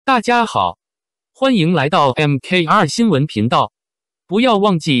大家好，欢迎来到 MK2 新闻频道，不要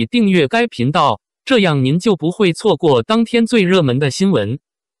忘记订阅该频道，这样您就不会错过当天最热门的新闻。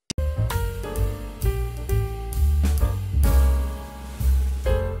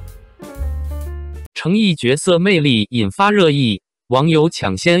成毅角色魅力引发热议，网友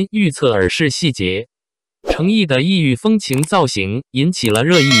抢先预测耳饰细节。成毅的异域风情造型引起了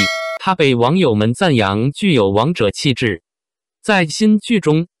热议，他被网友们赞扬具有王者气质。在新剧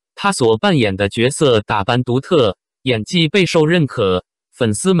中，他所扮演的角色打扮独特，演技备受认可，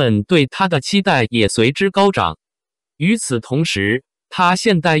粉丝们对他的期待也随之高涨。与此同时，他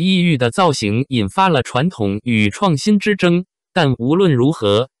现代异域的造型引发了传统与创新之争，但无论如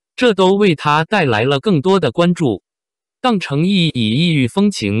何，这都为他带来了更多的关注。当成毅以异域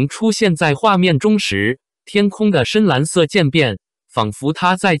风情出现在画面中时，天空的深蓝色渐变，仿佛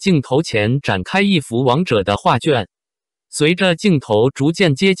他在镜头前展开一幅王者的画卷。随着镜头逐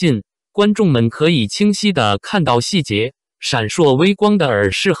渐接近，观众们可以清晰地看到细节，闪烁微光的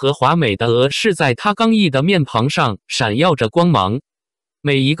耳饰和华美的额饰在他刚毅的面庞上闪耀着光芒。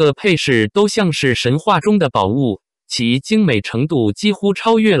每一个配饰都像是神话中的宝物，其精美程度几乎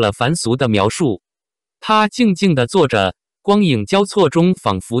超越了凡俗的描述。他静静地坐着，光影交错中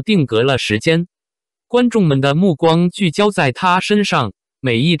仿佛定格了时间。观众们的目光聚焦在他身上，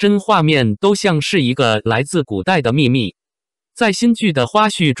每一帧画面都像是一个来自古代的秘密。在新剧的花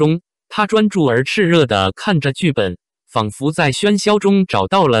絮中，他专注而炽热地看着剧本，仿佛在喧嚣中找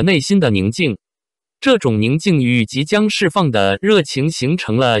到了内心的宁静。这种宁静与即将释放的热情形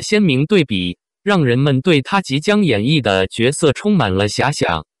成了鲜明对比，让人们对他即将演绎的角色充满了遐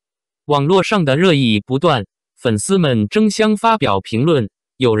想。网络上的热议不断，粉丝们争相发表评论，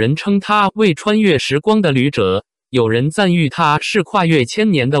有人称他为穿越时光的旅者，有人赞誉他是跨越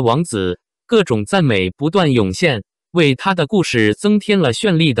千年的王子，各种赞美不断涌现，为他的故事增添了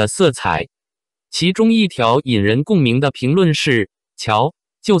绚丽的色彩。其中一条引人共鸣的评论是：瞧，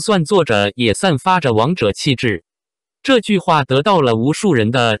就算坐着也散发着王者气质。这句话得到了无数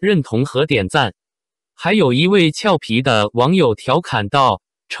人的认同和点赞。还有一位俏皮的网友调侃道：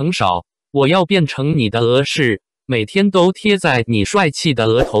成少，我要变成你的额饰，每天都贴在你帅气的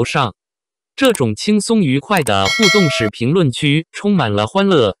额头上。这种轻松愉快的互动使评论区充满了欢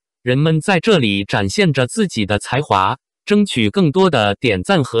乐，人们在这里展现着自己的才华，争取更多的点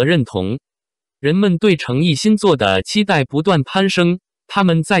赞和认同。人们对成毅新作的期待不断攀升，他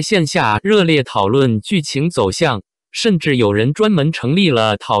们在线下热烈讨论剧情走向，甚至有人专门成立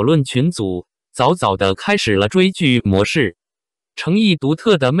了讨论群组，早早地开始了追剧模式。成毅独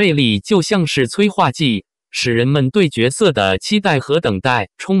特的魅力就像是催化剂，使人们对角色的期待和等待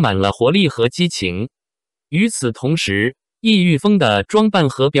充满了活力和激情。与此同时，异域风的装扮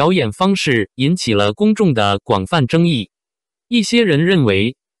和表演方式引起了公众的广泛争议。一些人认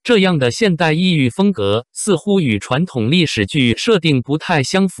为，这样的现代异域风格似乎与传统历史剧设定不太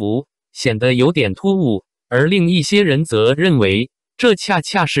相符，显得有点突兀，而另一些人则认为，这恰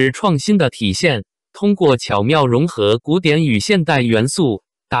恰是创新的体现，通过巧妙融合古典与现代元素，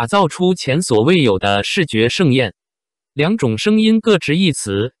打造出前所未有的视觉盛宴。两种声音各执一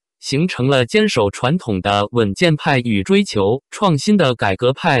词，形成了坚守传统的稳健派与追求创新的改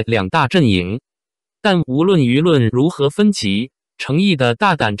革派两大阵营。但无论舆论如何分歧，成毅的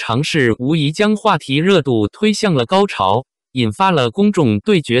大胆尝试无疑将话题热度推向了高潮，引发了公众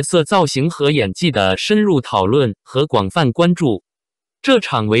对角色造型和演技的深入讨论和广泛关注。这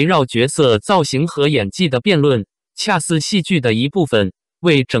场围绕角色造型和演技的辩论，恰似戏剧的一部分，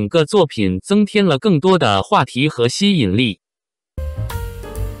为整个作品增添了更多的话题和吸引力。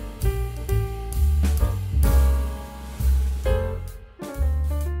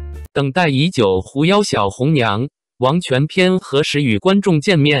等待已久，狐妖小红娘王权篇何时与观众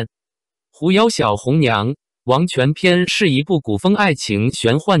见面？狐妖小红娘王权篇是一部古风爱情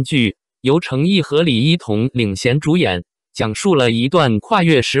玄幻剧，由成毅和李一桐领衔主演，讲述了一段跨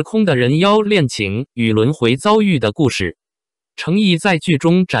越时空的人妖恋情与轮回遭遇的故事。成毅在剧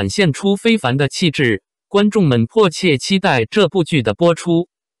中展现出非凡的气质，观众们迫切期待这部剧的播出。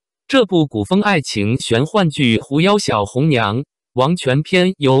这部古风爱情玄幻剧《狐妖小红娘王权篇》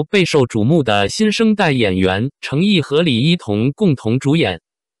由备受瞩目的新生代演员成毅和李一桐共同主演。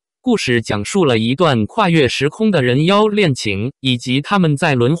故事讲述了一段跨越时空的人妖恋情，以及他们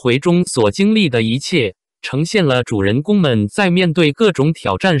在轮回中所经历的一切，呈现了主人公们在面对各种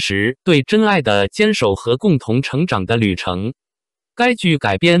挑战时对真爱的坚守和共同成长的旅程。该剧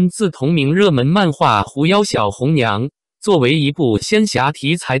改编自同名热门漫画《狐妖小红娘》，作为一部仙侠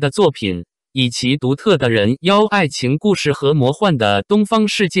题材的作品，以其独特的人妖爱情故事和魔幻的东方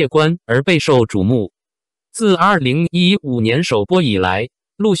世界观而备受瞩目。自2015年首播以来，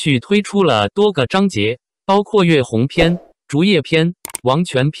陆续推出了多个章节，包括月红篇、竹叶篇、王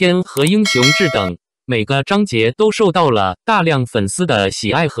权篇和英雄志等，每个章节都受到了大量粉丝的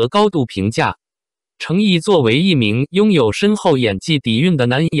喜爱和高度评价。成毅作为一名拥有深厚演技底蕴的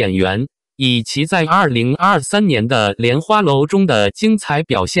男演员，以其在2023年的《莲花楼》中的精彩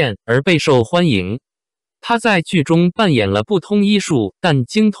表现而备受欢迎。他在剧中扮演了不通医术但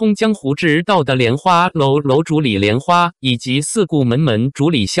精通江湖之道的莲花楼楼主李莲花以及四顾门主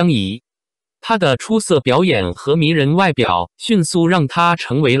李香怡。他的出色表演和迷人外表迅速让他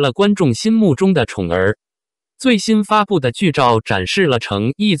成为了观众心目中的宠儿。最新发布的剧照展示了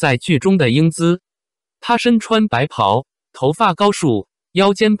成毅在剧中的英姿。他身穿白袍，头发高束，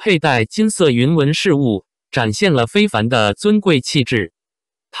腰间佩戴金色云纹饰物，展现了非凡的尊贵气质。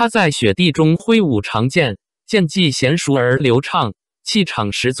他在雪地中挥舞长剑，剑技娴熟而流畅，气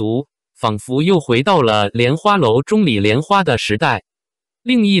场十足，仿佛又回到了莲花楼中李莲花的时代。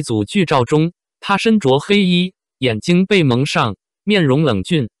另一组剧照中，他身着黑衣，眼睛被蒙上，面容冷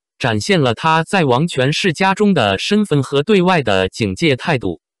峻，展现了他在王权世家中的身份和对外的警戒态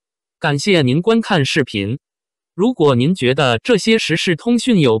度。感谢您观看视频。如果您觉得这些时事通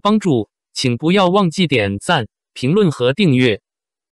讯有帮助，请不要忘记点赞、评论和订阅。